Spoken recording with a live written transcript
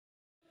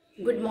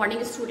Good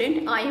morning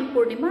student, I am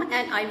Purnima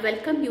and I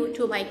welcome you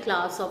to my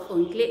class of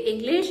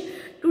English.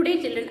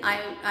 Today children, I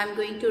am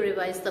going to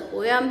revise the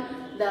poem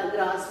The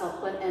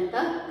Grasshopper and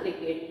the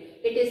Cricket.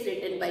 It is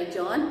written by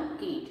John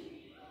Keats.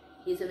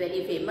 He is a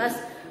very famous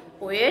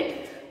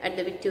poet at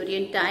the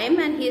Victorian time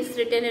and he has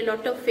written a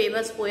lot of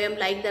famous poems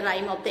like The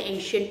Rime of the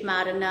Ancient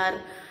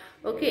Mariner.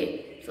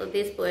 Okay, so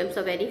these poems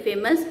are very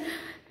famous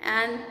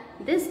and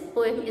this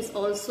poem is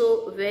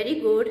also very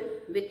good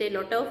with a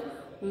lot of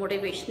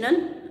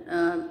motivational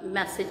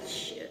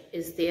message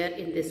is there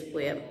in this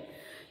poem.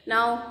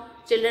 Now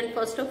children,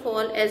 first of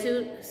all, as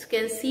you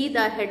can see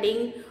the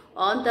heading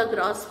on the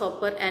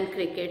grasshopper and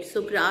cricket.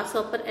 So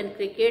grasshopper and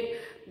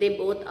cricket, they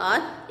both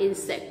are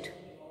insect.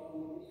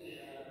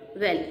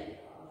 Well,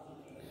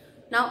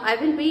 now I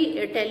will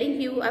be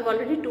telling you, I've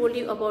already told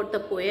you about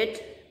the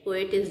poet.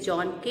 Poet is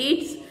John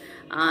Keats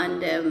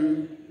and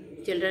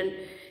children,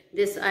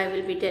 this I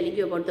will be telling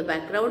you about the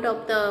background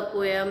of the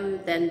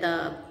poem, then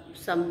the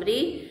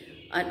summary,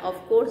 and of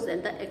course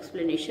then the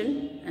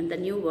explanation and the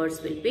new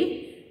words will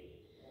be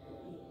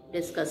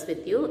discussed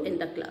with you in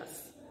the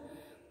class.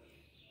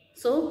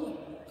 So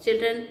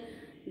children,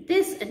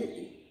 this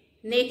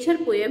nature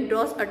poem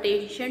draws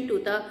attention to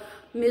the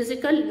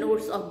musical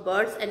notes of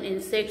birds and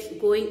insects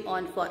going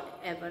on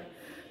forever.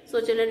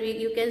 So children,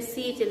 you can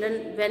see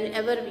children,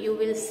 whenever you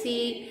will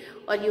see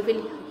or you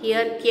will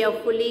hear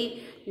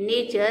carefully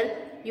nature,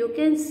 you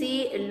can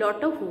see a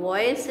lot of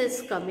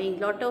voices coming,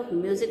 lot of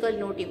musical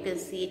note you can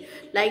see,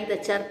 like the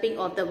chirping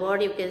of the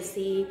bird, you can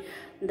see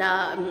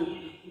the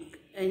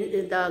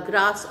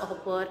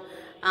grasshopper,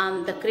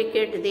 the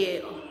cricket,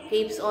 they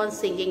keeps on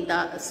singing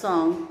the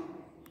song.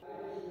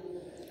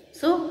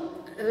 So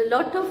a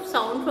lot of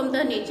sound from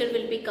the nature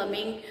will be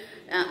coming.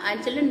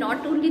 And children,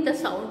 not only the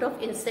sound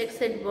of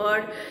insects and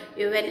bird,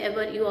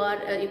 whenever you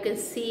are, you can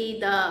see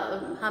the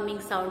humming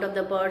sound of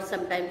the bird,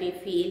 sometimes we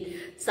feel,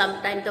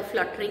 sometimes the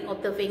fluttering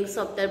of the wings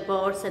of the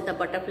birds and the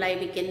butterfly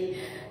we can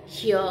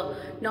hear.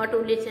 Not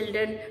only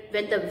children,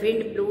 when the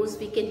wind blows,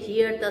 we can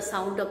hear the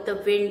sound of the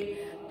wind,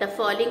 the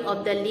falling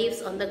of the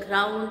leaves on the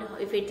ground.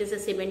 If it is a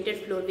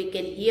cemented floor, we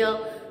can hear.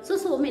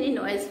 So many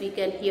noise we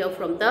can hear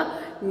from the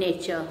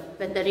nature.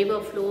 When the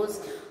river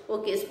flows,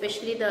 okay,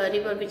 especially the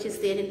river which is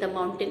there in the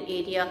mountain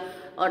area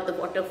or the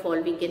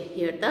waterfall, we can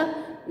hear the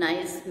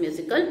nice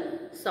musical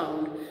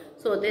sound.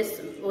 So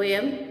this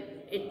poem,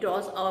 it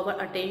draws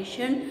our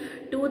attention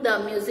to the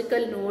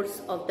musical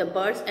notes of the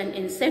birds and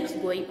insects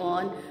going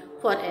on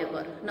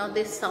forever. Now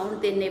this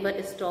sound, they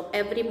never stop.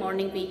 Every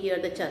morning we hear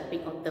the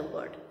chirping of the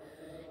bird.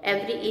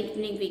 Every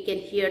evening we can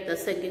hear the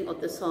singing of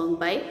the song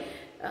by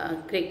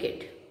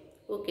cricket.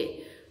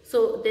 Okay.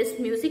 So this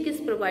music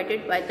is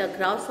provided by the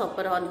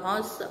grasshopper on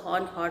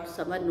hot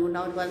summer noon.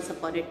 Now once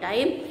upon a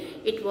time,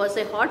 it was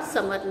a hot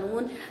summer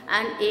noon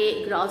and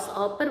a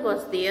grasshopper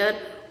was there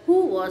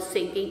who was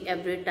singing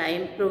every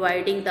time,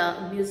 providing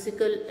the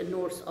musical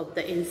notes of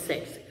the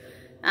insects,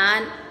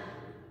 and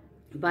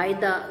by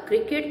the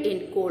cricket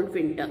in cold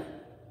winter.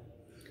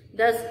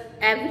 Thus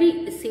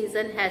every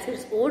season has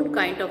its own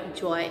kind of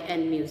joy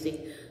and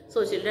music.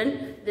 So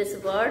children, this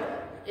word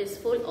is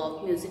full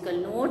of musical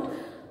note.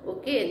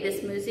 Okay,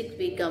 this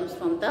music comes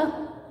from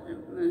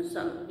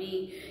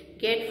we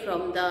get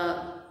from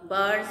the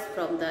birds,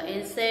 from the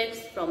insects,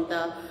 from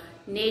the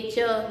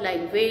nature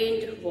like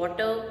wind,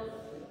 water.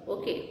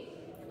 Okay,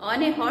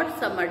 on a hot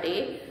summer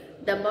day,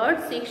 the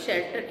birds seek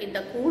shelter in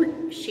the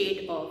cool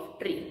shade of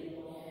tree.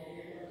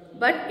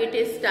 But it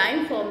is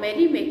time for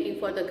merrymaking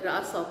for the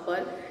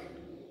grasshopper.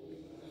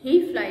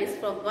 He flies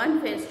from one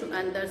fence to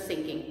another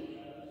singing.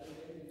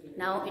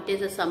 Now it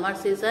is a summer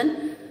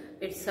season.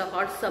 It's a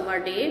hot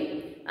summer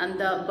day. And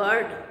the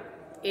bird,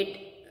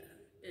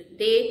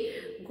 they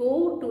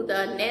go to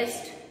the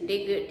nest,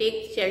 they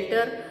take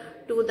shelter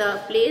to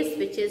the place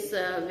which is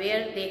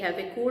where they have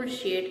a cool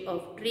shade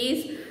of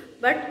trees,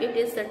 but it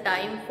is the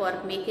time for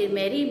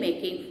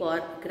merrymaking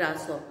for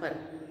grasshopper.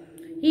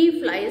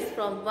 He flies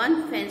from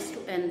one fence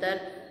to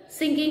another,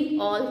 singing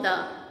all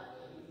the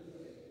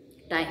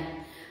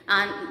time.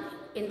 And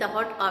in the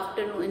hot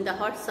afternoon, in the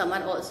hot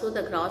summer also,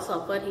 the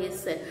grasshopper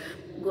is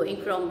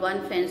going from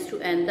one fence to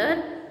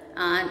another,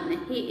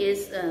 and he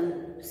is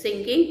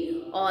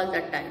singing all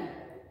the time.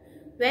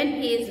 When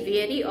he is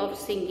weary of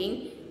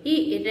singing,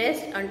 he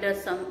rests under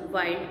some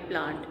wild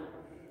plant.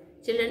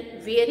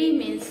 Children, weary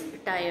means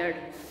tired.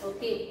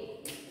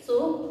 Okay,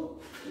 so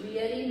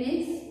weary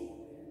means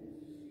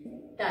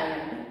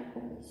tired.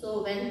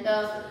 So when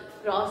the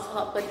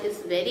grasshopper is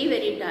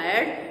very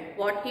tired,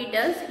 what he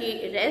does,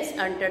 he rests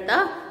under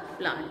the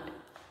plant.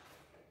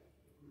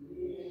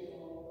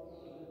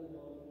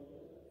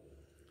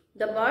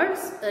 The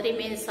birds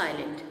remain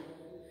silent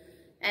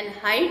and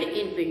hide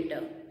in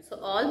winter. So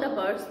all the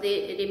birds,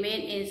 they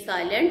remain in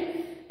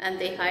silent and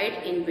they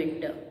hide in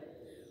winter.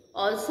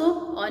 Also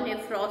on a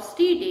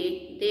frosty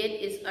day,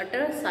 there is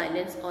utter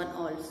silence on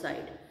all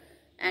sides.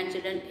 And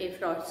children, a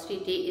frosty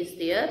day is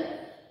there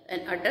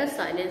and utter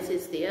silence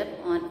is there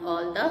on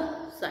all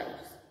the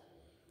sides.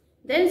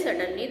 Then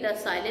suddenly the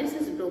silence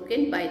is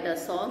broken by the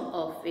song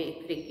of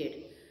a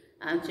cricket.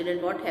 And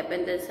children, what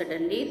happened then?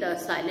 Suddenly the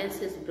silence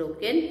is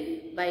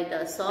broken by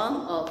the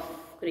song of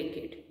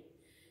cricket.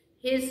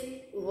 His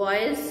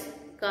voice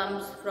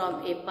comes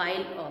from a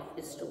pile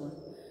of stone.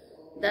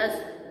 Thus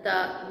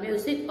the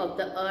music of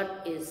the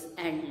earth is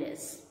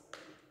endless.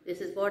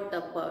 This is what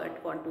the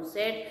poet want to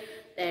say,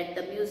 that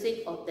the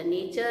music of the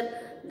nature,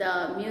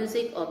 the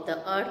music of the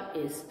earth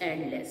is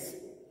endless.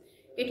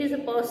 It is a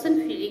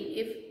person feeling,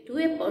 if to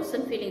a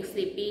person feeling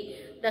sleepy,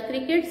 the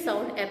cricket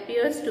sound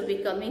appears to be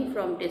coming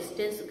from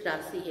distant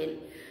grassy hill.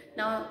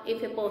 Now,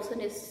 if a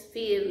person is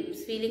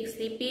feeling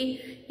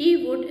sleepy,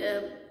 he would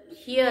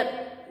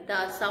hear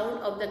the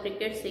sound of the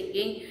cricket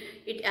singing.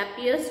 It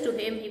appears to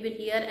him, he will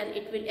hear, and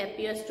it will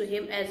appears to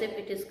him as if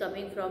it is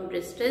coming from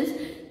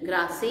distant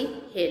grassy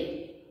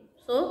hill.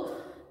 So,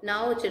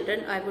 now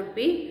children, I would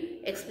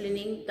be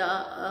explaining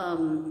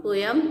the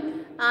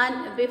poem,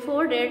 and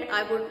before that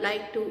I would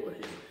like to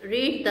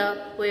read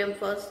the poem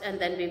first and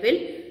then we will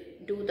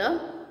do the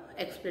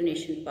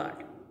explanation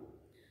part.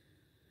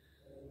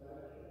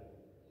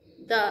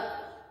 The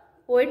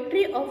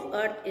poetry of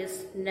earth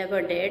is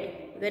never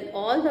dead when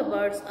all the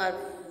birds are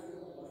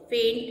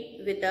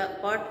faint with the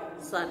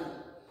hot sun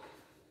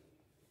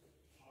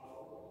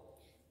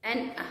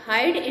and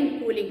hide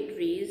in cooling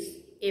trees.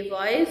 A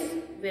voice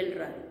will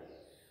run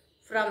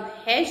from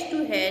hedge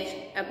to hedge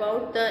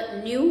about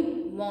the new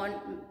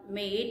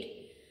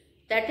made,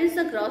 that is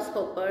the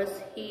grasshoppers.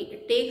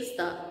 He takes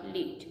the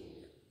lead.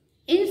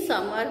 In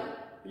summer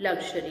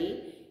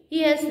luxury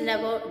he has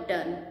never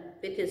done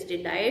with his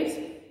delights,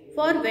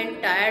 for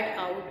when tired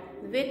out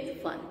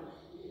with fun,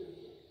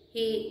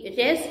 he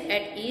rests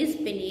at ease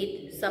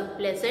beneath some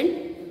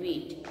pleasant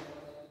weed.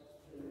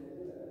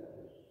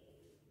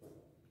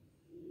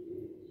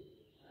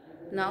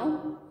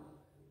 Now,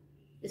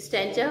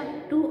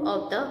 stanza 2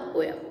 of the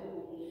poem.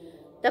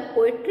 The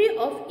poetry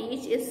of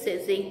each is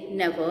ceasing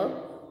never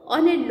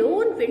on a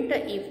lone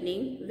winter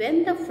evening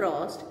when the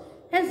frost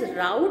has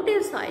roused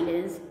a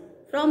silence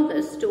from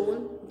the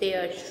stone.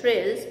 There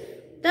shrills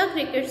the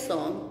cricket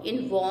song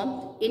in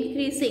warmth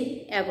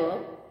increasing ever,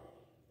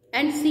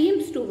 and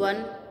seems to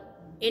one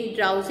in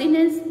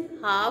drowsiness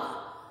half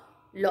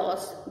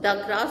lost,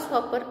 the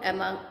grasshopper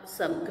among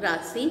some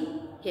grassy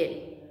hill.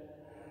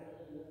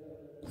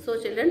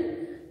 So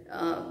children,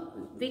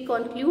 we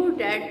conclude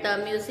that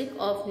the music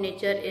of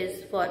nature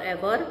is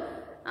forever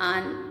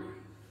and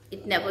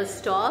it never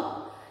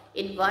stops.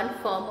 In one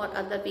form or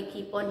other we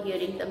keep on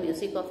hearing the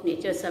music of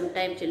nature.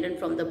 Sometimes children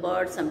from the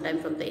birds,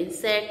 sometimes from the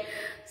insect,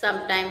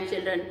 sometimes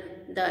children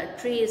the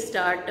trees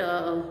start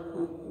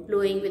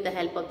blowing with the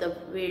help of the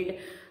wind,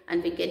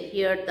 and we can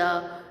hear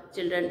the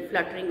children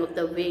fluttering of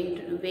the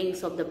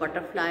wings of the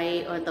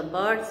butterfly or the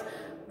birds.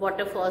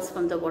 Waterfalls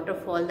from the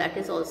waterfall, that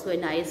is also a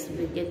nice,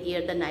 we can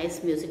hear the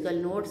nice musical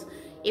notes.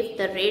 If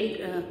the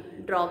rain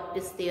drop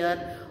is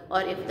there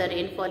or if the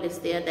rainfall is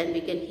there, then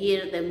we can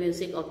hear the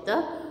music of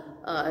the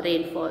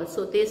rainfall.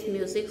 So this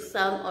music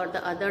some or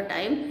the other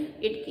time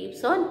it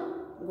keeps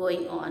on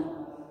going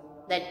on.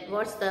 That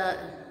what's the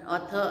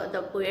author,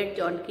 the poet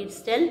John Keats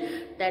tell,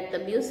 that the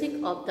music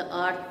of the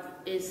earth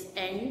is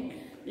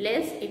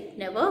endless, it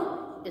never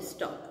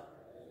stops.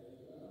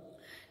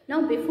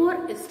 Now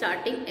before start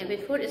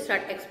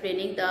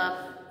explaining the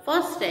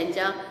first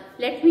stanza,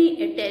 let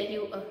me tell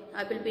you,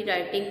 I will be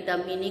writing the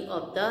meaning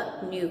of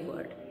the new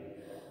word.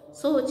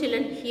 So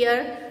children,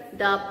 here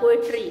the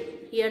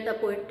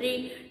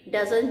poetry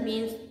doesn't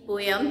mean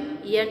poem,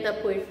 here the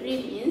poetry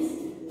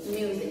means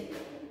music.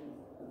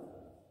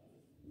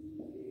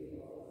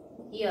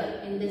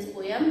 Here in this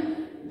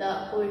poem,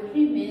 the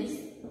poetry means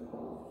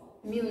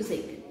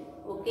music.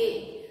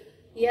 Okay,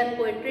 here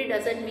poetry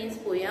doesn't mean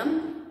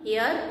poem.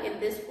 Here in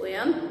this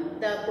poem,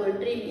 the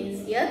poetry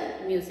means here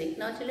music.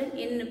 Now children,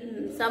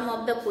 in some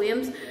of the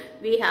poems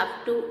we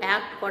have to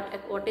act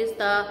what does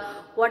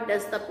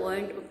the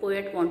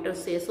poet want to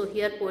say. So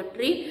here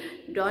poetry,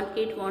 John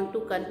Keats want to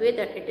convey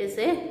that it is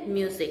a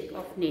music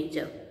of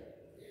nature.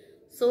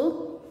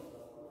 So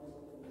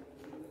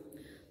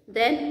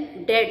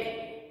then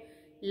dead,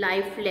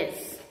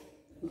 lifeless.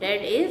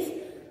 Dead is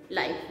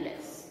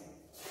lifeless.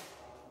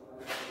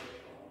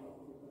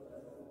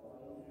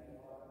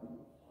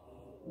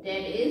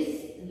 Dead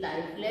is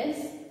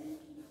lifeless.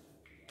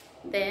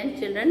 Then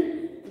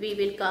children, we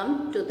will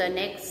come to the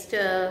next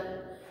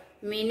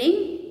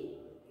meaning.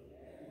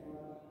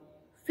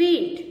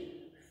 Faint,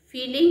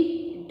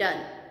 feeling dull.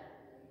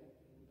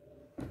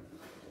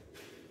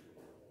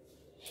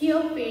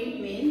 Here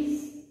faint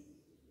means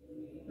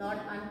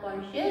not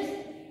unconscious.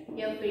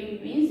 Here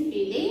faint means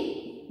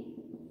feeling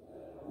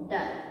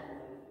dull.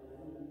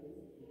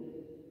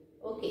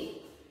 Okay.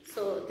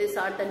 So these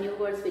are the new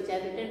words which I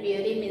have written.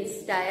 Weary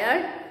means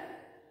tired.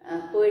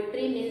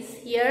 Poetry means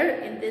here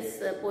in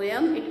this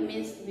poem it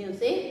means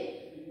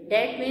music.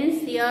 Dead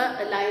means here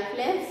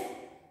lifeless,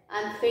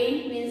 and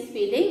faint means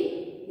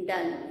feeling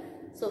dull.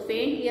 So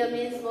faint here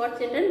means what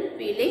children?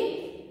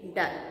 Feeling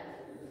dull.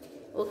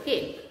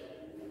 Okay.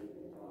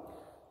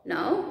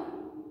 Now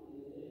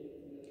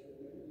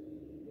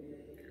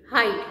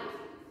hide.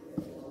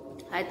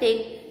 I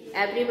think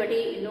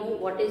everybody know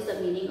what is the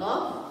meaning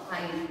of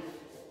hide.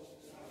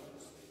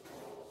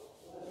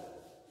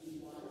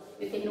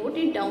 You can note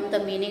it down the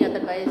meaning,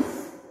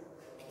 otherwise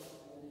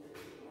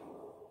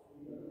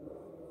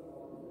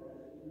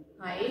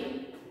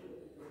hide,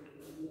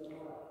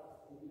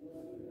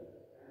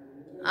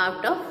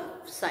 out of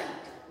sight.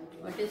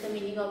 What is the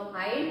meaning of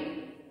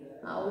hide?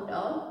 Out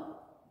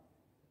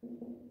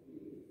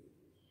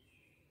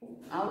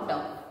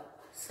of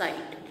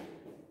sight.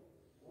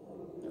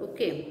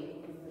 Okay.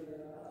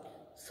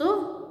 So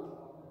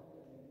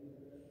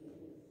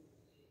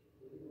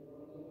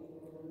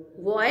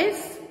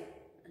voice,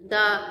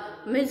 the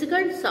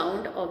musical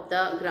sound of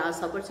the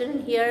grasshopper.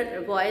 Children,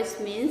 here voice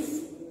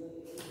means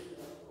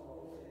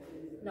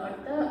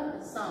not the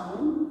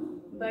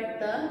sound but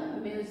the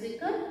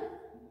musical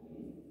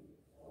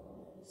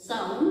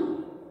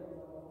sound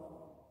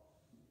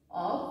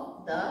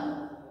of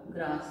the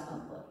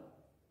grasshopper.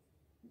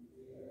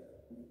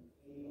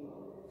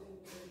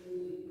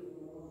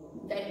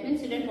 That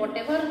means, children,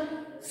 whatever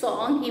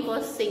song he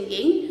was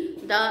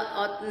singing, the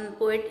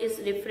poet is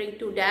referring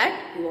to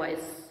that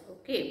voice.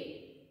 Okay.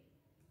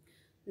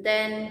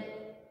 Then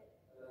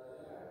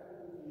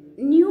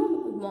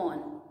new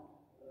moon.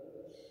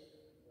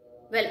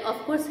 Well, of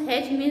course,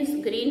 hedge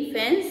means green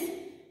fence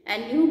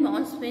and new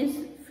moon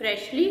means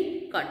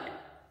freshly cut.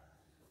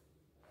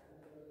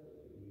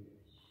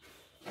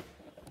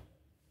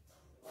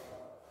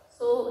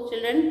 So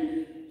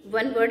children,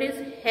 one word is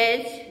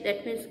hedge,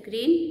 that means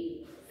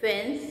green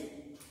fence,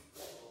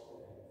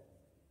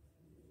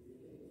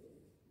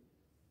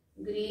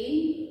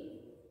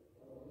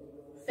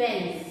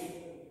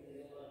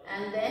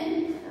 and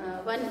then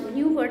one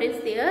new word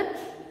is there.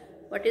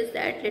 What is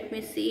that? Let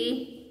me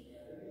see.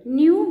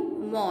 New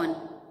moon.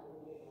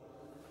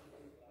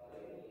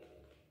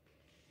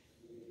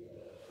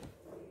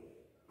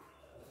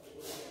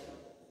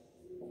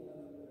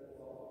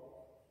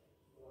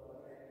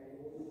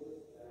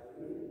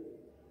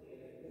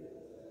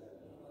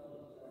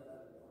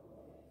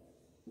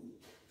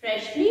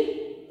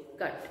 Freshly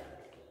cut.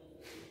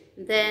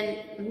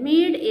 Then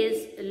mead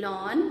is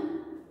lawn.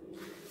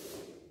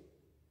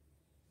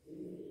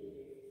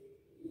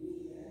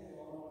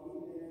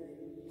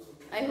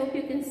 I hope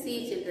you can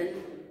see,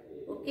 children.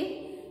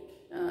 Okay,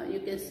 you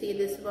can see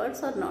these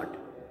words or not?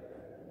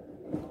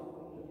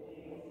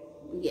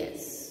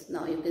 Yes,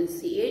 now you can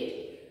see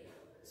it.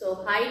 So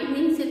hide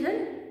means,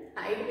 children,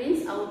 hide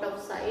means out of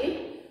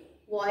sight.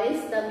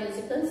 Voice, the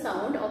musical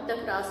sound of the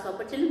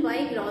grasshopper. Children,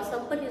 why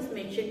grasshopper is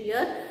mentioned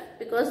here?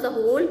 Because the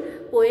whole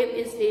poem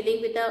is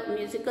dealing with the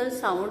musical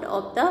sound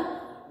of the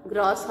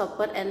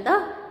grasshopper and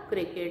the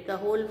cricket. The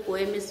whole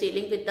poem is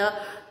dealing with the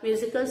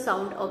musical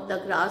sound of the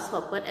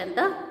grasshopper and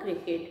the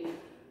cricket.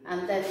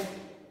 And then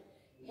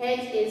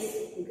hedge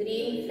is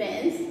green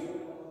fence.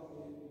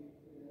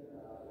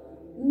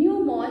 New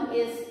moon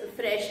is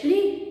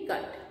freshly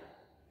cut.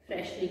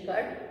 Freshly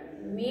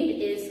cut. Mead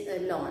is a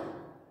lawn.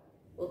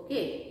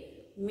 Okay.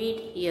 Mead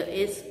here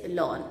is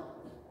lawn.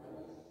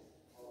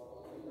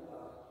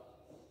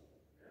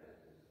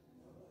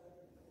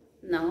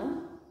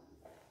 Now,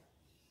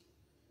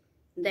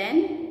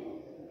 then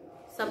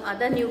some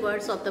other new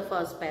words of the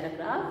first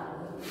paragraph.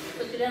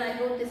 So children, I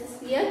hope this is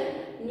clear.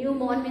 New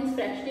moon means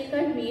freshly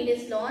cut, mead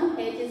is lawn,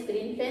 hedge is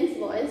green fence,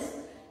 voice.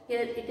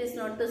 Here it is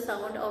not the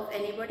sound of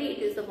anybody, it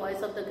is the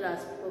voice of the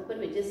grasshopper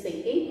which is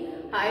singing.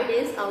 Hide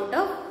is out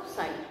of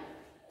sight.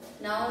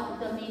 Now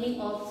the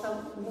meaning of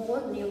some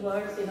more new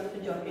words, you have to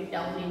jot it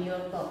down in your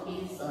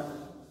copies or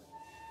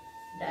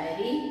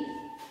diary.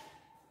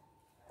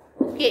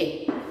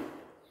 Okay.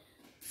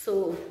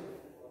 So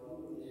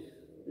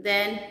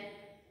then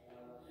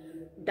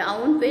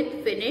down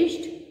with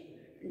finished,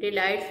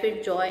 delights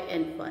with joy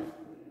and fun.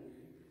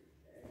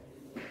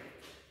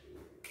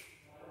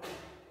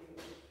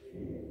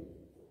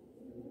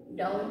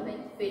 Down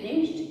with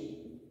finished,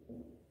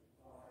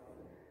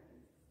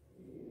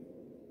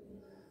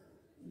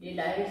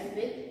 delights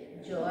with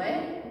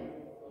joy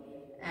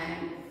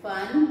and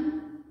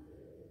fun.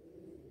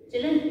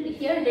 Children,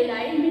 here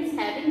delight means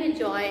having a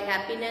joy,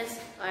 happiness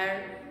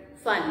or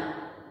fun.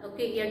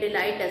 Okay, here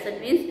delight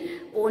doesn't mean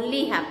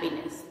only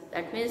happiness.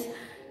 That means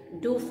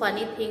do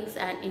funny things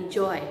and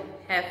enjoy,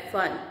 have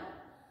fun.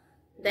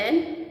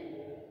 Then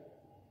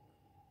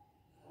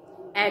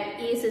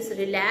at ease is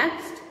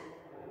relaxed,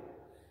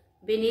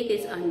 beneath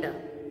is under.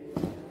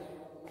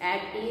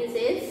 At ease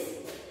is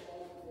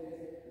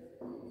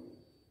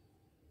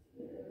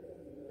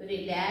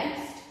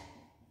relaxed.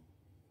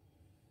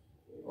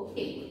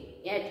 Okay,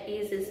 at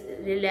ease is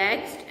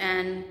relaxed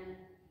and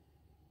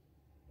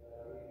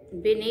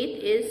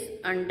beneath is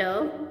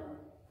under.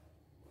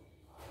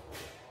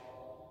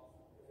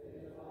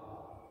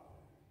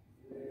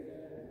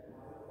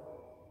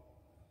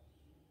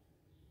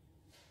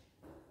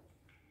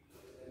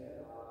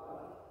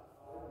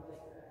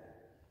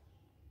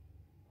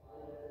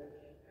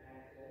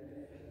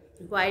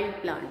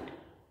 Wild plant.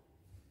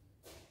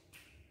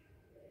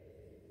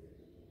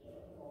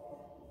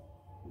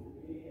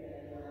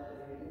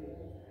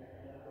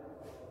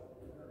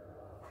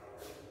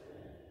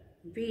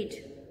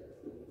 wheat.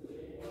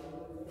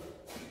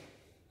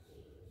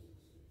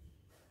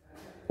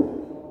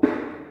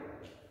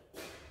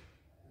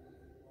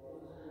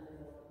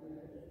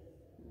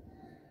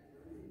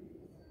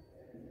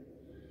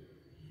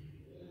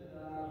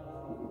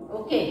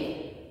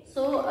 Okay,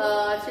 so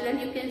children,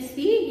 you can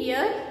see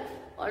here.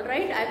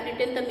 Alright, I have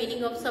written the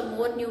meaning of some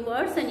more new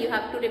words and you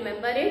have to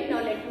remember it.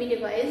 Now let me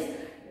revise.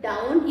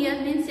 Down here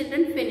means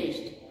children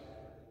finished.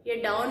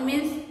 Here down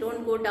means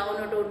don't go down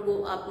or don't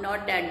go up,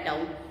 not that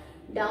down.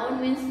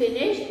 Down means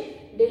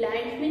finished.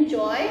 Delight means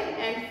joy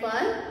and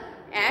fun.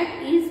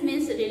 At ease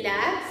means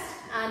relaxed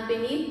and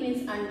beneath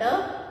means under.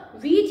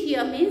 Wheat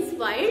here means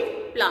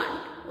wild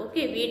plant.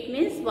 Okay, wheat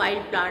means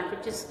wild plant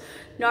which is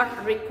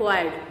not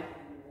required.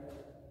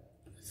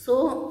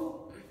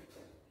 So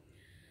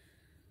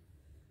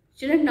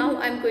children, now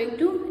I am going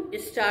to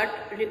start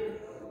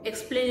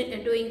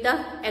doing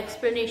the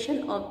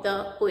explanation of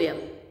the poem.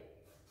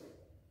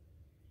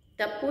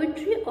 The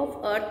poetry of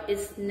earth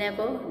is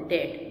never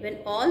dead when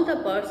all the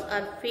birds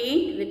are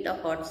faint with the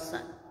hot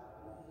sun.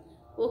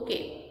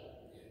 Okay,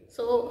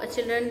 so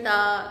children,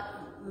 the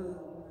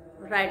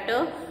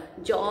writer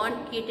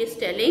John Keats is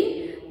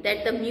telling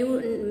that the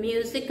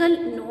musical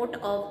note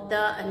of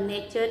the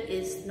nature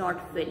is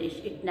not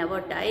finished. It never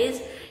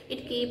dies.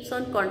 It keeps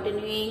on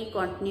continuing.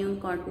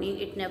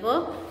 It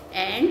never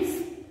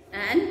ends.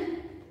 And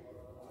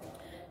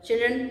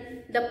children,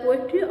 the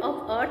poetry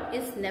of earth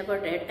is never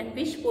dead. And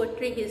which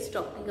poetry he is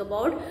talking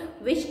about?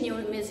 Which new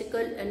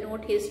musical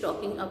note he is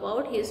talking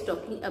about? He is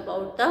talking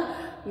about the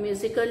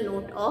musical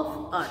note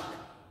of earth.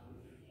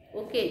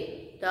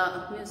 Okay,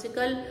 the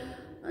musical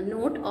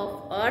note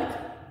of earth,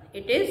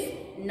 it is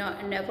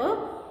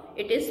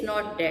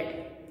not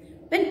dead.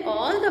 When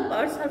all the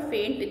birds are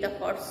faint with the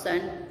hot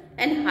sun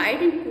and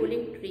hide in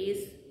cooling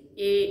trees,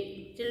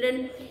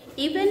 children,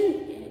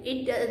 even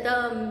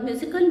the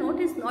musical note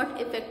is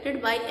not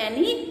affected by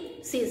any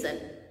season.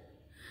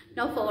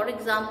 Now, for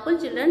example,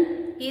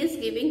 children, he is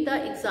giving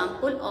the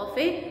example of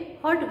a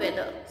hot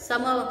weather,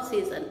 summer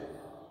season,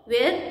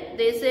 where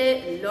there is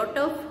a lot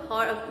of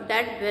hot,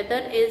 that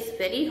weather is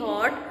very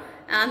hot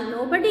and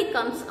nobody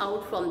comes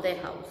out from their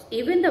house.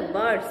 Even the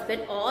birds,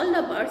 when all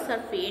the birds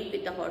are faint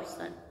with the hot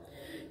sun.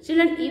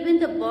 Children, even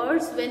the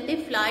birds, when they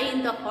fly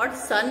in the hot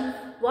sun,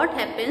 what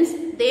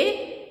happens?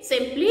 They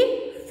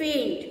simply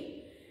faint.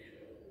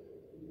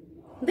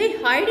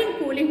 They hide in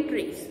cooling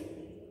trees.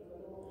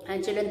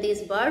 And children,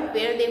 these birds,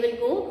 where they will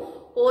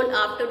go? Whole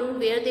afternoon,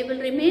 where they will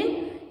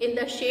remain? In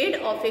the shade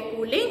of a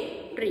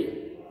cooling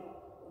tree.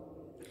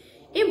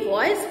 A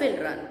voice will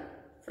run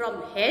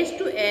from hedge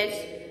to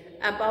edge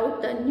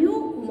about the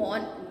new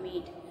mown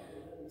mead.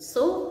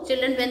 So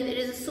children, when it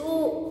is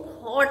so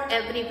hot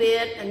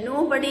everywhere and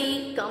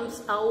nobody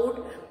comes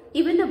out,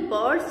 even the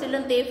birds,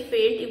 children, they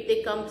faint if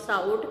they comes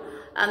out,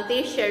 and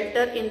they take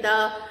shelter in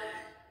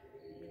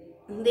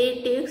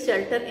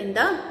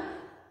the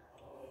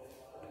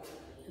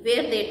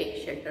where they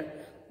take shelter.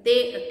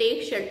 They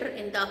take shelter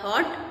in the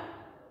hot,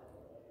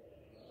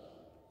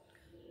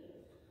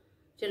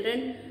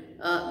 children,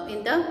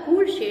 in the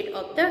cool shade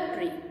of the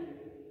tree.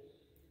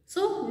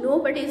 So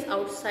nobody is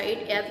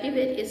outside,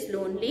 everywhere is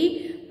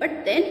lonely,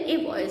 but then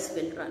a voice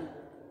will run.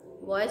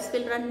 Voice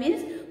will run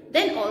means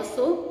then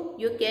also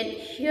you can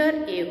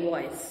hear a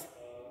voice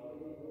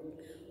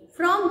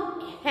from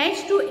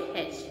hedge to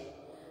hedge,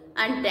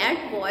 and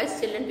that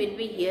voice, children, will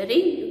be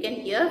hearing. You can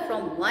hear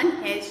from one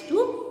hedge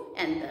to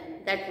another.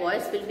 That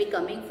voice will be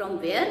coming from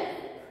where?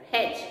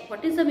 Hedge.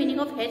 What is the meaning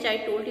of hedge?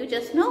 I told you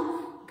just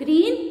now.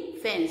 Green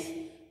fence.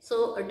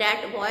 So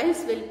that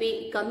voice will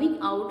be coming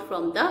out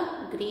from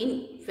the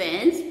green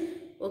fence.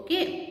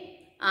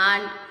 Okay,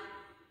 and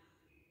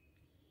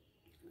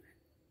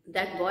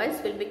that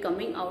voice will be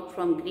coming out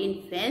from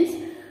green fence.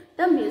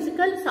 The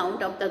musical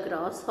sound of the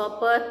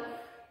grasshopper.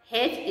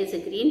 Hedge is a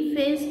green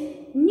fence.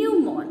 New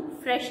mown,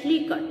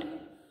 freshly cut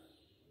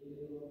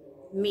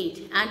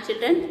meat. And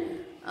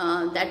children,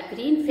 that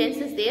green fence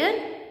is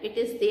there. It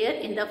is there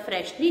in the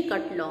freshly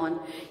cut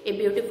lawn. A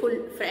beautiful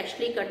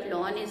freshly cut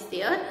lawn is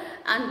there,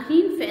 and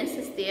green fence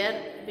is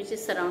there which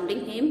is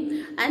surrounding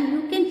him, and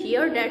you can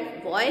hear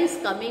that voice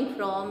coming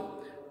from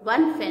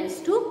one fence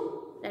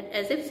to that,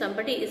 as if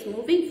somebody is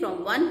moving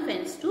from one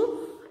fence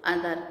to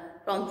another,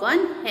 from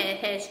one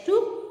hedge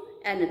to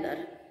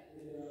another.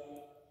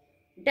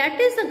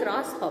 That is the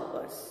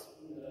grasshoppers.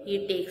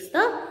 He takes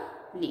the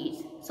lead.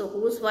 So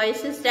whose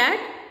voice is that?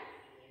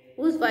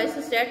 Whose voice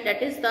is that?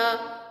 That is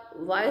the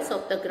voice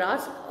of the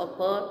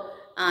grasshopper,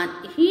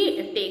 and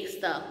he takes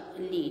the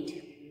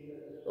lead.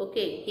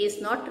 Okay, he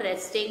is not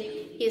resting.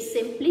 He is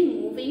simply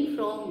moving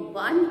from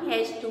one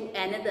hedge to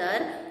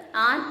another,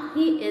 and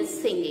he is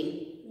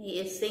singing. He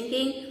is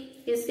singing.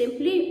 He is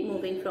simply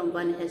moving from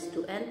one hedge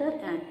to another,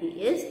 and he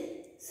is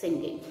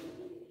singing.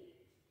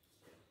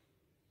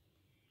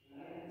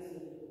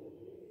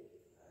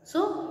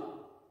 So,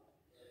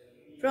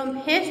 from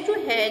hedge to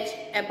hedge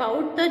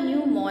about the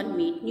new mown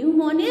mead. New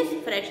mown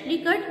is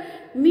freshly cut,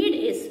 mead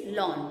is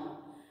lawn.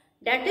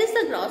 That is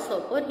the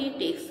grasshopper, he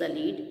takes the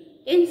lead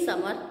in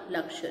summer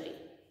luxury.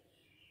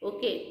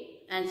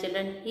 Okay, and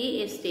children,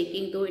 he is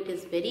taking, though it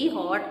is very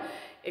hot,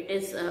 it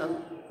is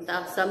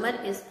the summer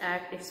is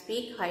at its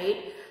peak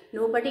height,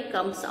 nobody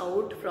comes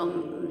out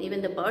from,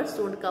 even the birds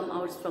don't come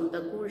out from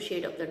the cool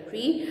shade of the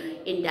tree.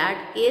 In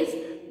that case,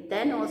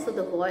 then also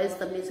the voice,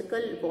 the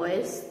musical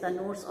voice, the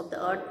notes of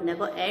the earth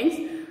never ends.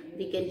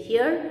 We can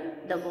hear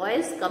the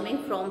voice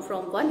coming from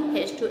one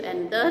hedge to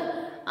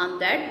another,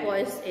 and that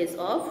voice is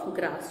of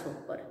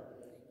grasshopper.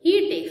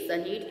 He takes the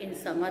lead in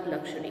summer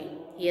luxury.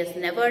 He has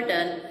never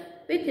done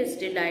with his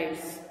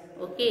delights.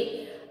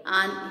 Okay,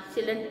 and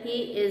children,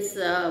 he is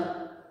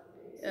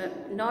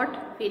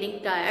not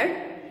feeling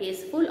tired. He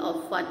is full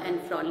of fun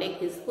and frolic.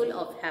 He is full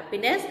of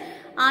happiness,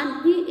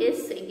 and he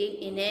is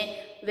singing in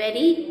a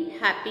very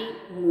happy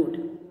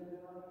mood.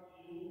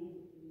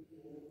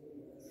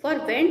 For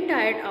when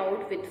tired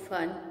out with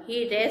fun,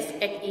 he rests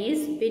at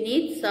ease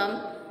beneath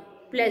some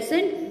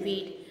pleasant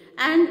weed.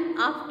 And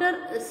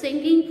after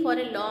singing for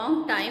a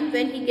long time,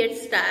 when he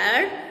gets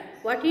tired,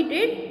 what he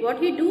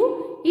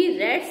do? He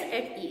rests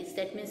at ease.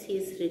 That means he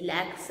is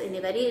relaxed, in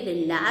a very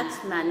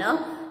relaxed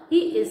manner.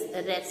 He is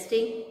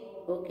resting.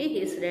 Okay, he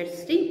is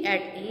resting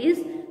at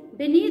ease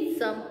beneath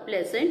some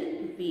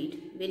pleasant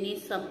weed.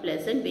 Beneath some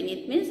pleasant,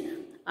 beneath means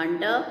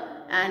under,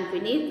 and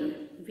beneath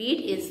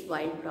weed is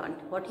wild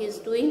plant. What he is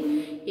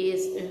doing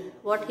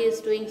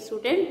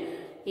student?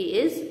 He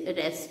is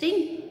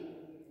resting.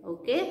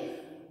 Okay,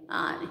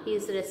 he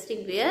is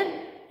resting where?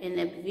 In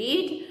a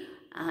weed,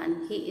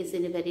 and he is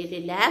in a very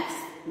relaxed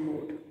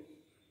mood.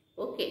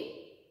 Okay.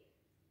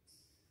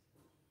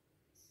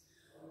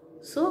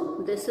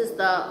 So this is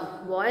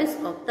the voice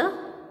of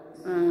the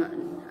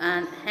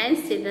and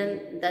hence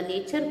children, the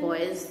nature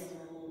voice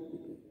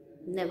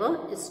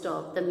never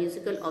stop. The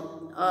musical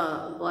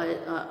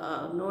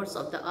of notes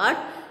of the earth,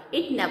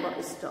 it never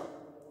stop.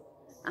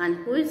 And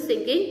who is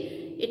singing?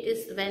 It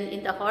is when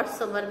in the hot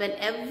summer, when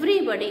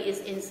everybody is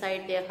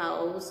inside their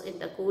house in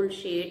the cool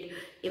shade,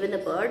 even the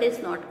bird is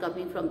not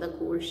coming from the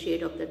cool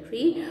shade of the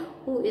tree.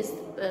 Who is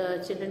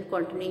children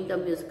continuing the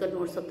musical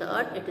notes of the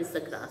earth? It is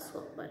the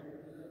grasshopper.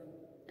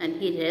 And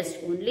he rests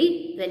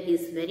only when he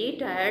is very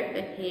tired,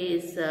 when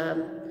he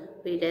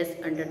rests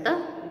under the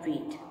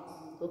wheat.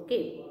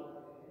 Okay.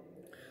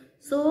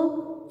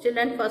 So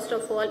children, first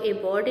of all, a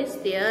word is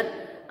there.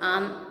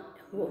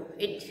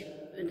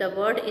 The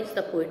word is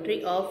the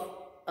poetry of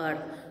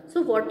earth.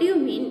 So what do you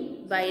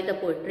mean by the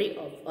poetry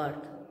of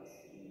earth?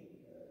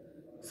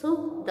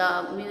 So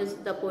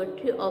the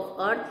poetry of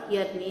earth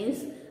here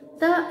means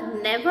the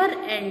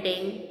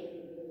never-ending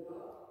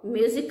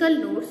musical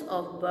notes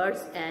of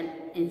birds and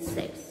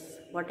insects.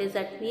 What is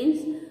that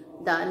means?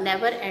 The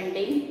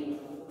never-ending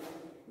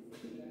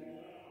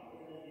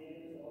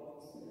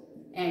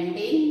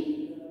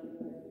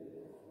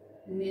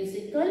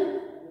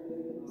musical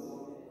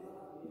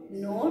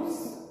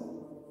notes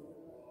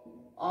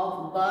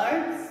of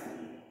birds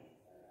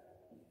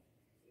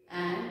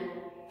and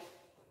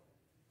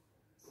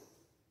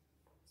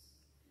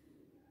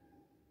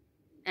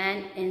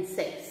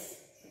insects.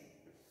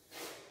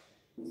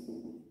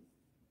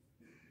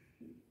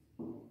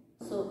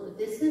 So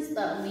this is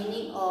the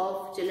meaning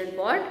of children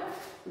what?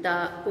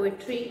 The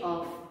poetry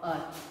of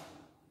earth.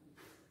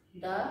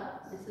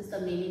 This is the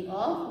meaning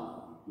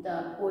of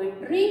the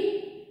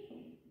poetry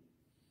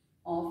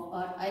of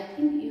earth. I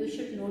think you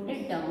should note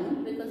it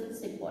down because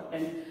it's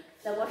important.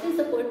 What is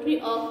the poetry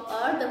of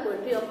earth? The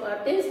poetry of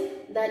earth is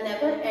the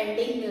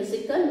never-ending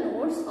musical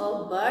notes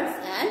of birds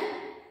and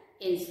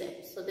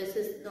insects. So this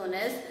is known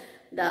as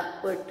the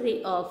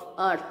poetry of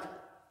earth.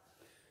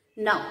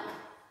 Now,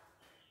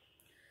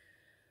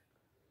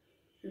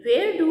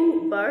 where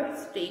do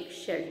birds take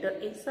shelter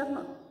in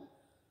summer?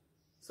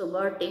 So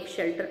birds take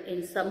shelter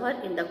in summer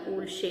in the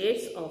cool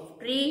shades of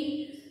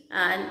tree.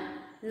 And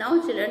now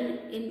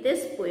children, in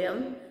this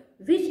poem,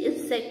 which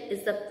insect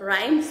is the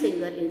prime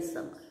singer in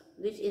summer?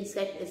 Which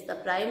insect is the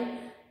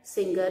prime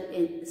singer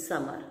in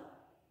summer?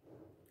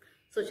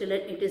 So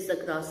children, it is the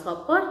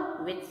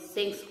grasshopper, which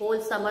sings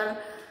whole summer.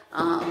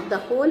 The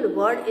whole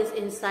world is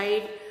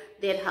inside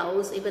their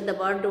house. Even the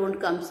bird don't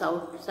comes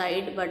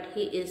outside, but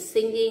he is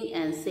singing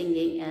and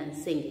singing and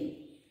singing.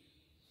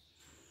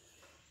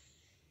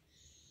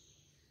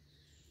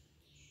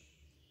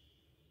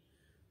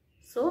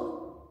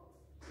 So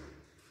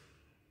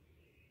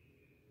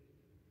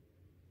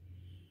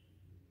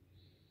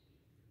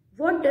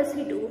what does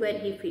he do when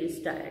he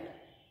feels tired?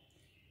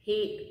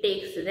 He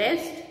takes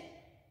rest,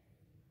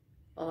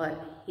 or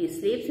he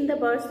sleeps in the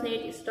bird's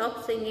nest,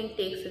 stops singing,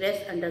 takes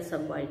rest under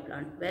some wild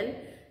plant. Well,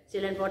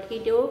 children, what he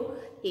do?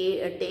 He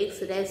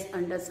takes rest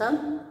under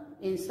some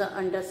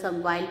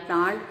wild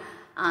plant,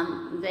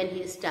 and when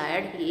he is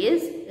tired, he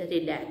is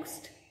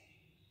relaxed.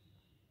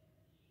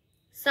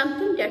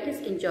 Something that is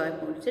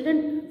enjoyable.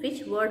 Children,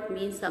 which word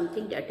means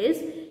something that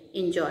is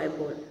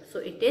enjoyable? So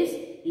it is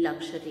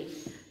luxury.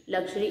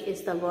 Luxury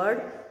is the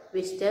word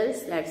which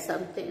tells that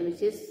something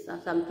which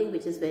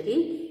is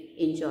very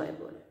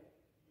enjoyable.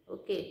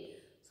 Okay.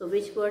 So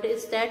which word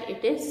is that?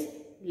 It is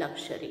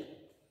luxury.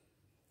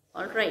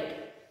 Alright.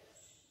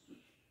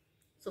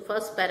 So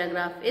first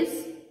paragraph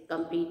is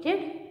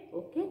completed.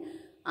 Okay.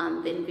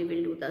 and then we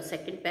will do the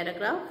second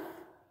paragraph,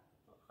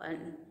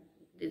 and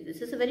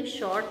this is a very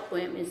short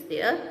poem is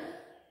there,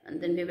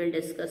 and then we will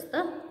discuss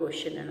the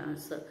question and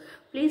answer.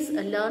 Please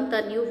learn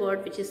the new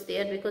word which is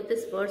there, because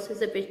this verse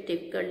is a bit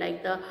difficult,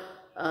 like the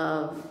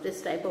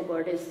this type of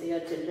word is there,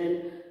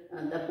 children.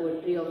 The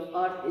poetry of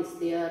earth is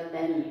there,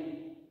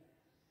 then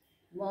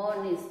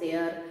morn is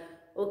there.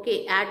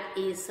 Okay, at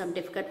is some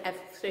difficult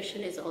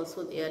expression is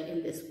also there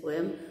in this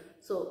poem.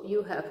 So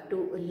you have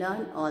to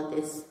learn all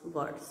these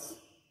words.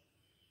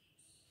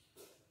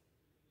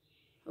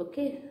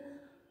 Okay.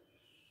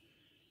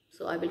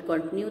 So I will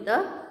continue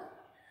the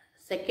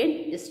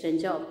second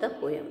stanza of the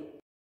poem.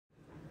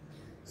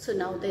 So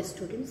now the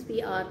students,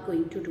 we are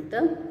going to do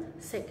the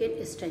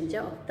second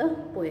stanza of the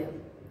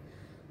poem.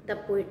 The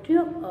poetry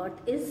of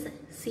earth is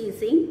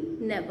ceasing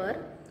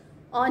never.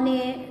 On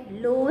a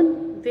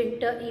lone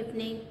winter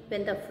evening,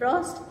 when the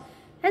frost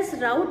has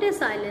wrought a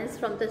silence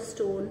from the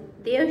stone,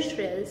 there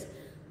shrills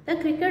the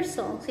cricket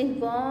songs in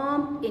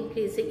warmth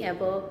increasing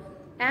ever,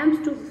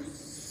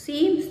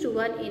 seems to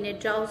one in a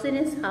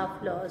drowsiness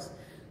half lost,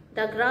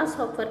 the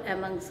grasshopper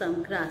among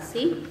some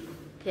grassy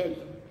hill.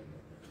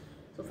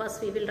 So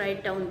first we will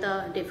write down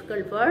the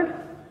difficult word.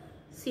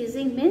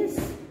 Ceasing means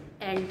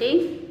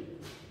ending.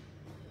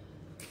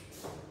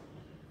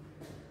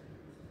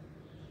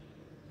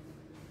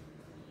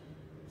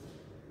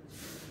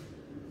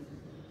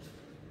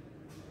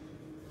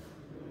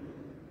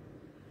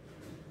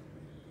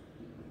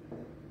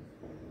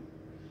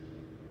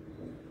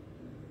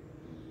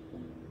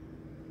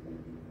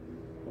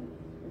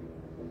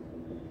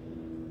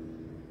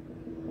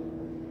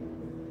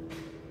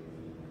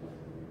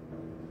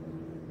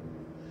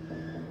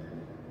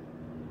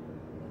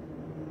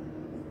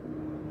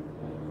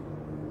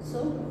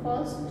 So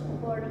first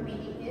word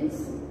meaning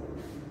is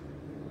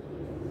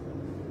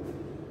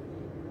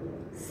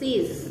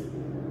cease.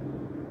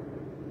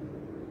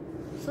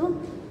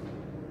 So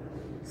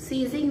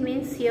ceasing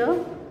means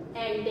here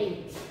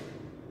ending.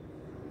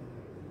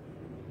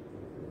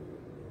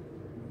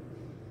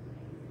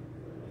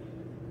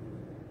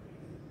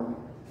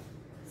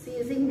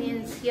 Ceasing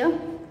means here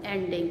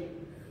ending.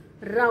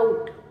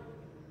 Rout.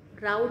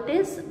 Rout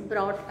is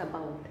brought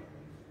about.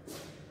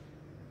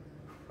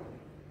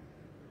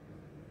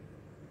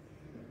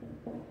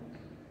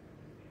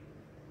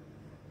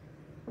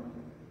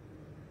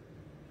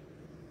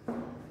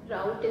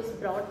 Rout is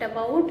brought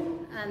about,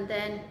 and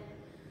then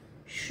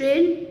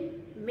shrill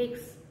mix,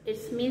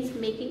 it means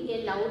making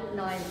a loud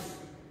noise.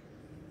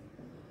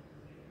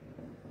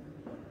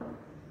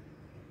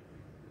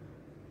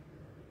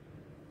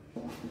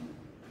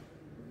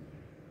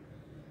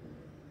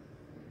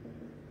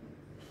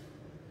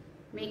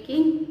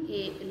 Making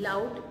a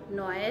loud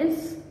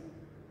noise.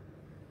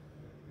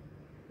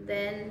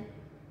 Then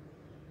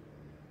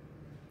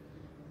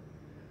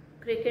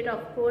cricket,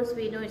 of course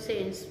we know it's an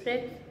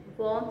insect.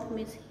 Warmth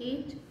means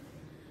heat.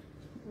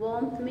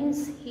 Warmth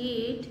means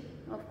heat.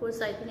 Of course,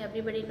 I think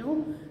everybody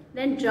know.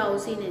 Then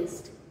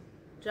drowsiness.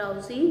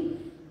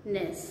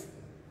 Drowsiness.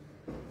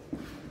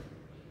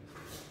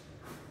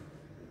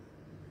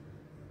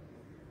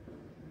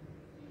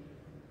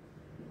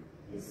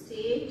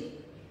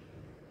 State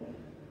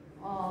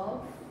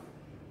of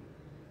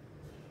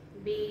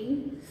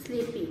being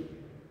sleepy.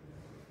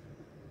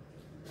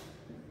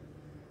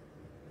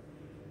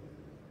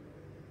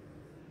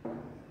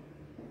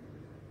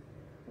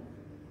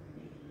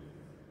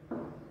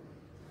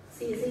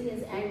 Ceasing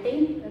is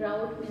ending,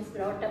 rout means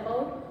brought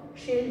about,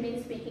 shrill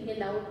means making a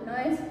loud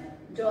noise,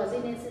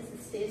 drowsiness is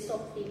a state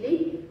of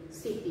feeling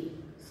sleepy.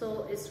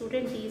 So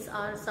student, these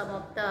are some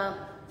of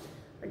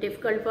the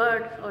difficult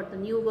word or the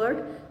new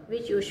word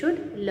which you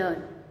should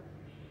learn.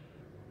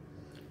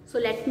 So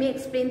let me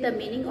explain the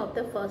meaning of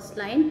the first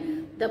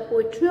line. The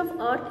poetry of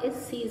earth is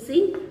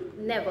ceasing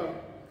never.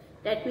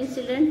 That means,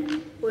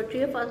 children,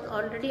 poetry of earth,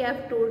 already I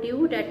have told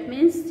you, that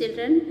means,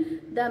 children,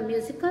 the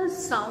musical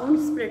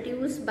sounds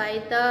produced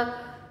by the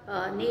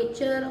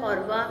nature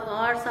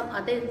or some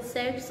other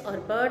insects or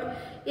bird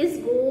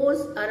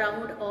goes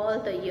around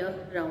all the year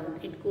round.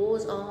 It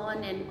goes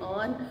on and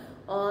on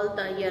all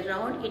the year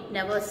round. It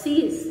never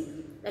ceases.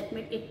 That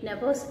means it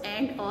never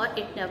ends or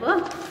it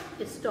never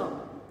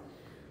stops.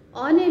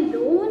 On a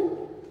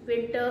lone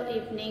winter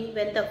evening,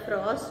 when the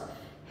frost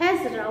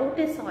has wrought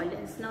a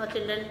silence. Now,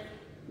 children,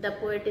 the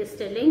poet is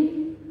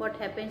telling what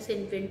happens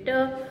in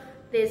winter.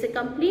 There is a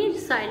complete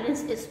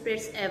silence,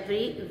 spreads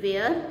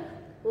everywhere.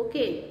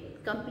 Okay,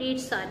 complete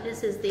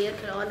silence is there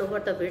all over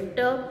the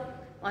winter.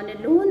 On a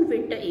lone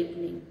winter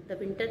evening, the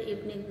winter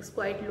evening is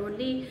quite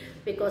lonely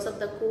because of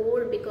the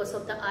cold, because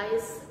of the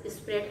ice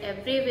spread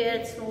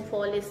everywhere.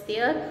 Snowfall is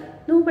there.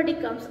 Nobody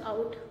comes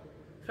out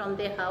from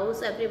their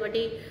house.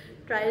 Everybody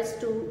tries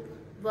to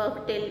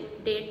work till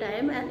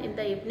daytime, and in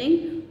the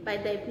evening, by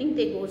the evening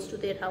they goes to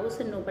their house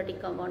and nobody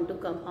come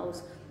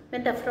house.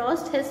 When the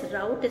frost has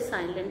wrought a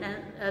silence, and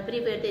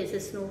everywhere there is a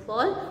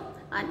snowfall,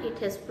 and it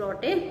has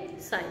brought a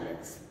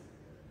silence.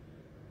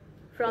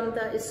 From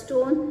the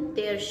stone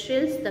there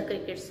shrills the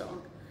cricket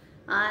song,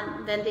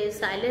 and when there is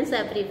silence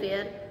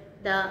everywhere,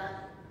 the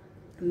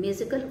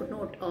musical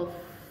note of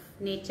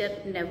nature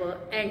never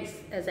ends.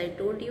 As I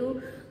told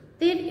you,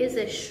 there is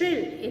a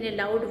shrill in a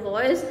loud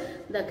voice,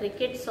 the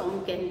cricket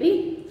song can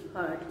be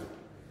heard.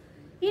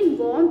 In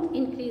warmth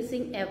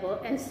increasing ever,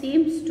 and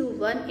seems to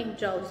one in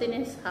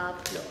drowsiness half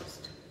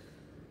lost.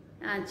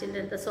 And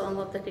children, the song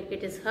of the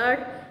cricket is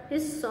heard.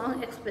 His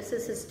song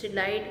expresses his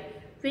delight,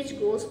 which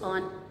goes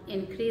on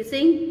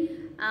increasing.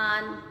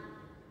 And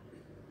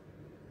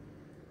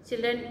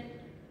children,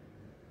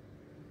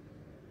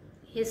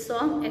 his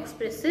song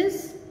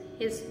expresses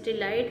his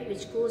delight,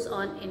 which goes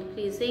on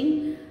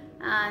increasing.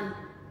 And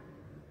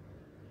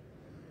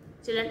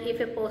children, if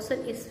a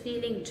person is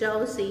feeling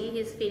drowsy, he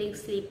is feeling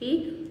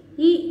sleepy,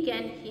 he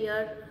can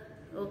hear,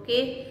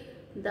 okay,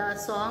 the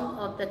song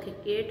of the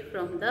cricket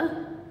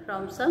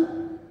from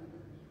some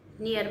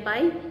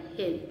nearby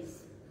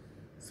hills.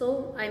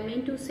 So I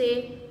mean to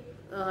say,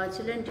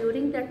 children,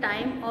 during the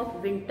time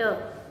of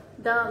winter,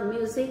 the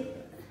music,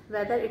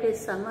 whether it is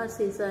summer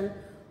season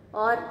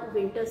or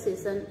winter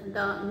season,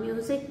 the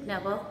music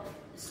never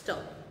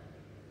stops.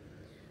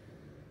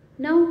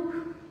 Now,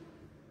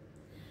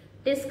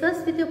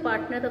 discuss with your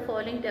partner the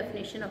following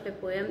definition of a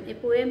poem. A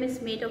poem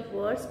is made of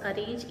words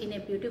arranged in a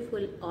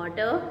beautiful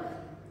order.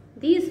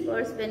 These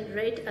words, when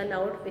read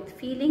aloud with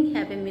feeling,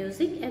 have a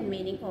music and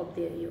meaning of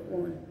their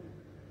own.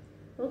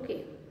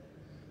 Okay.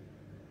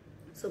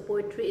 So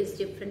poetry is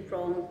different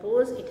from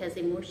prose. It has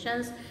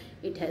emotions,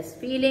 it has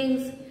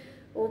feelings.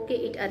 Okay,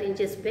 it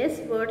arranges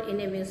best word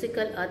in a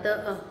musical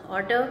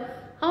order.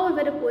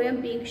 However, a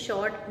poem being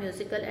short,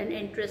 musical and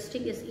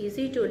interesting is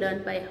easy to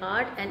learn by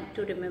heart and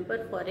to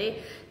remember for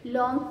a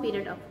long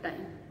period of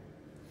time.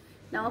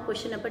 Now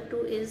question number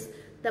 2 is,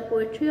 the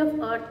poetry of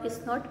earth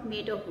is not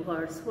made of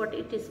words. What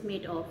it is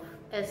made of,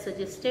 as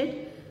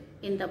suggested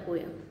in the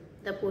poem.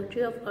 The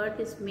poetry of earth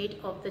is made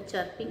of the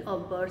chirping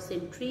of birds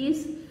in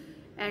trees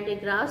and a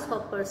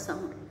grasshopper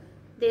sound.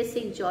 They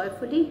sing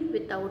joyfully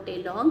without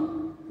a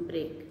long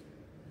break.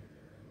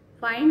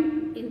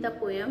 Find in the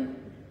poem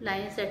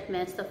lines that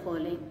match the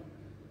following.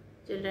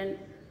 Children,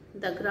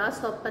 the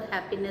grasshopper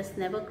happiness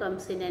never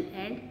comes in an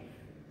end.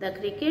 The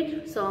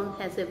cricket song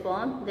has a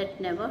warmth that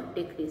never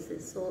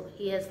decreases. So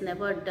he has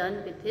never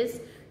done with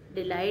his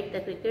delight.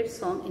 The cricket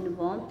song in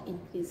warmth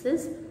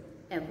increases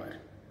ever.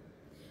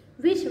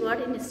 Which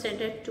word in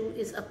standard 2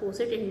 is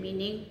opposite in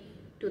meaning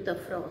to the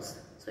frost?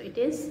 So it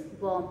is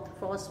warmth.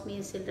 Frost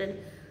means, children,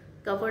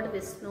 covered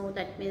with snow.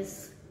 That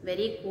means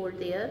very cold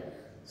there.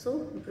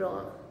 So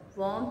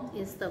warmth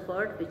is the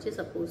word which is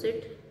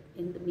opposite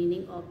in the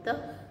meaning of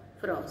the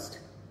frost.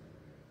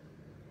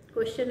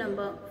 Question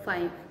number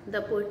 5.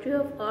 The poetry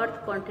of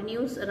earth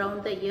continues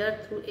around the year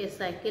through a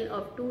cycle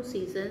of 2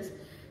 seasons.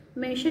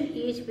 Mention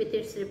each with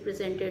its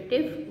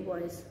representative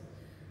voice.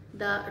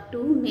 The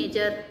 2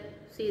 major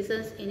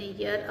seasons in a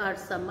year are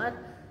summer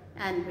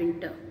and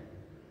winter.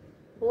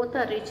 Both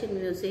are rich in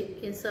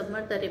music. In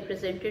summer, the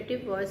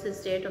representative voice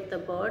is that of the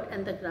bird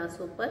and the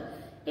grasshopper.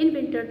 In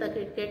winter, the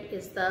cricket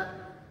is the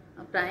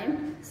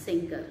prime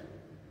singer.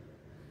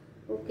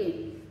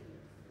 Okay.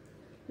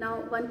 Now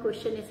one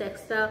question is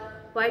extra.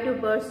 What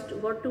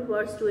do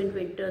birds do in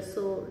winter?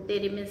 So they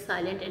remain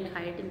silent and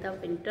hide in the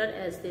winter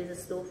as there is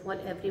a snowfall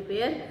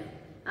everywhere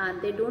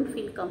and they don't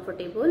feel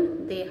comfortable.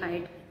 They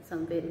hide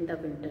somewhere in the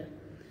winter.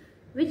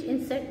 Which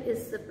insect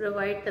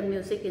provide the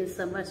music in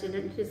summer?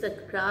 Children, it is a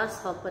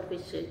grasshopper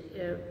which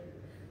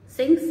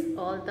sings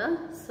all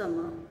the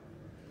summer.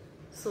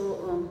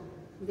 So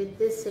with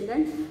this,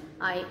 children,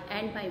 I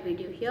end my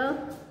video here.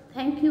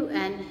 Thank you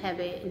and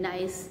have a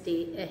nice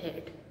day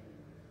ahead.